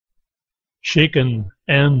shaken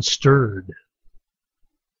and stirred.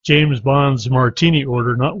 James Bond's martini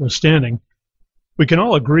order notwithstanding, we can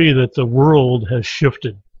all agree that the world has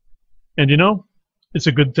shifted. And it's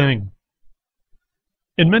a good thing.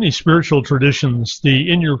 In many spiritual traditions,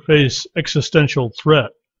 the in-your-face existential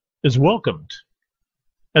threat is welcomed,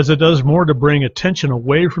 as it does more to bring attention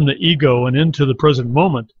away from the ego and into the present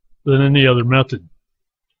moment than any other method.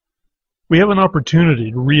 We have an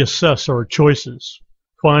opportunity to reassess our choices,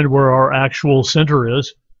 find where our actual center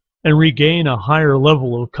is, and regain a higher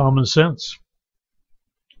level of common sense.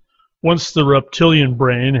 Once the reptilian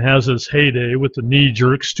brain has its heyday with the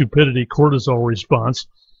knee-jerk stupidity cortisol response,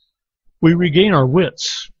 we regain our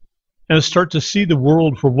wits and start to see the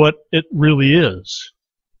world for what it really is.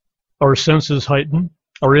 Our senses heighten,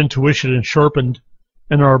 our intuition is sharpened,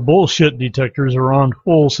 and our bullshit detectors are on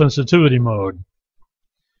full sensitivity mode.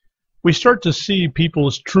 We start to see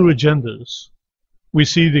people's true agendas. We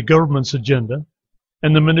see the government's agenda,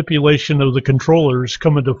 and the manipulation of the controllers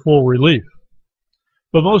come into full relief.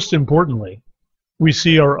 But most importantly, we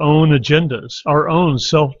see our own agendas, our own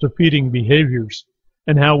self-defeating behaviors,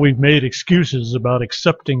 and how we've made excuses about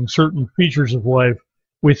accepting certain features of life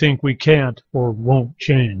we think we can't or won't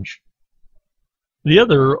change. The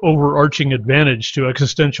other overarching advantage to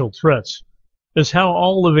existential threats is how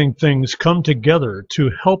all living things come together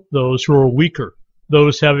to help those who are weaker,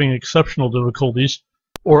 those having exceptional difficulties,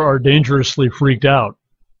 or are dangerously freaked out.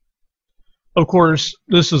 Of course,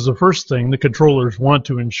 this is the first thing the controllers want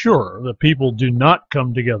to ensure, that people do not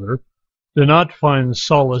come together, do not find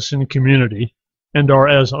solace in community, and are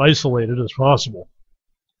as isolated as possible.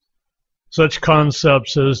 Such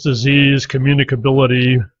concepts as disease,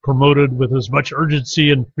 communicability, promoted with as much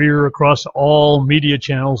urgency and fear across all media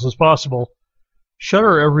channels as possible,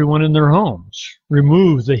 shutter everyone in their homes,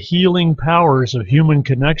 remove the healing powers of human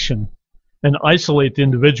connection, and isolate the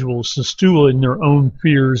individuals to stew in their own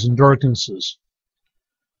fears and darknesses.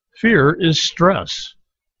 Fear is stress,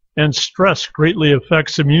 and stress greatly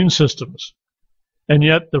affects immune systems. And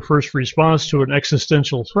yet the first response to an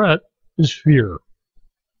existential threat is fear.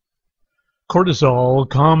 Cortisol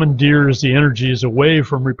commandeers the energies away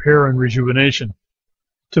from repair and rejuvenation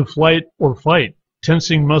to flight or fight,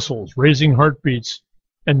 tensing muscles, raising heartbeats,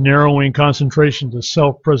 and narrowing concentration to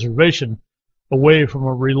self-preservation away from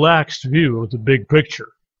a relaxed view of the big picture.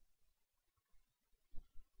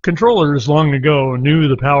 Controllers long ago knew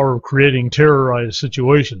the power of creating terrorized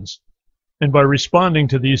situations, and by responding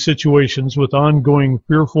to these situations with ongoing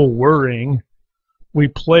fearful worrying, we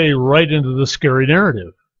play right into the scary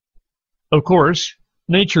narrative. Of course,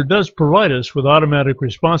 nature does provide us with automatic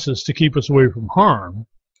responses to keep us away from harm,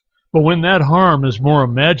 but when that harm is more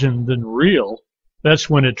imagined than real, that's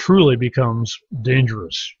when it truly becomes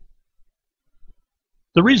dangerous.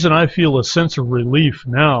 The reason I feel a sense of relief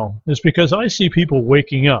now is because I see people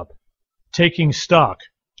waking up, taking stock,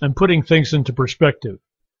 and putting things into perspective,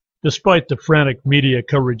 despite the frantic media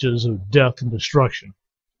coverages of death and destruction.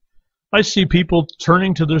 I see people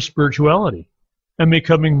turning to their spirituality and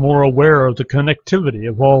becoming more aware of the connectivity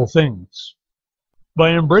of all things.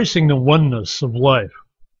 By embracing the oneness of life,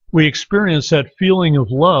 we experience that feeling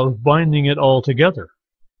of love binding it all together,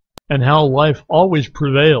 and how life always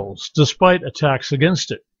prevails despite attacks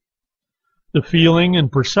against it. The feeling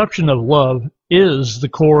and perception of love is the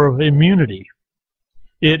core of immunity.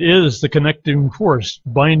 It is the connecting force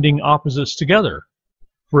binding opposites together.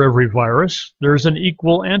 For every virus, there is an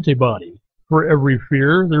equal antibody. For every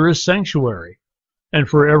fear, there is sanctuary. And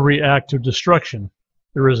for every act of destruction,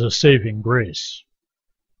 there is a saving grace.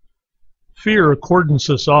 Fear cordons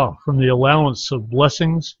us off from the allowance of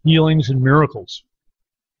blessings, healings, and miracles.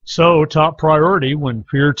 So, top priority when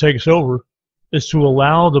fear takes over is to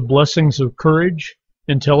allow the blessings of courage,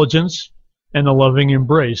 intelligence, and a loving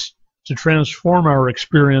embrace to transform our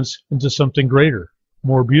experience into something greater,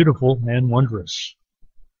 more beautiful and wondrous.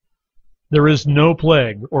 There is no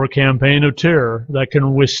plague or campaign of terror that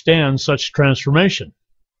can withstand such transformation.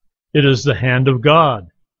 It is the hand of God,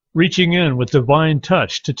 reaching in with divine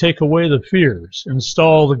touch to take away the fears,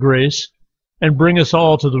 install the grace, and bring us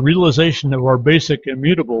all to the realization of our basic,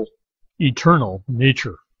 immutable, eternal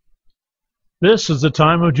nature. This is the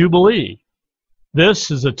time of Jubilee. This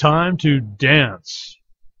is a time to dance.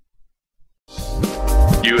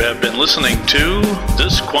 You have been listening to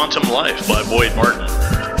This Quantum Life by Boyd Martin.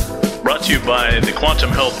 Brought to you by the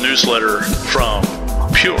Quantum Health Newsletter from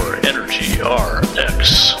Pure Energy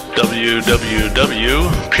RX.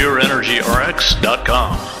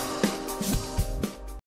 www.pureenergyrx.com.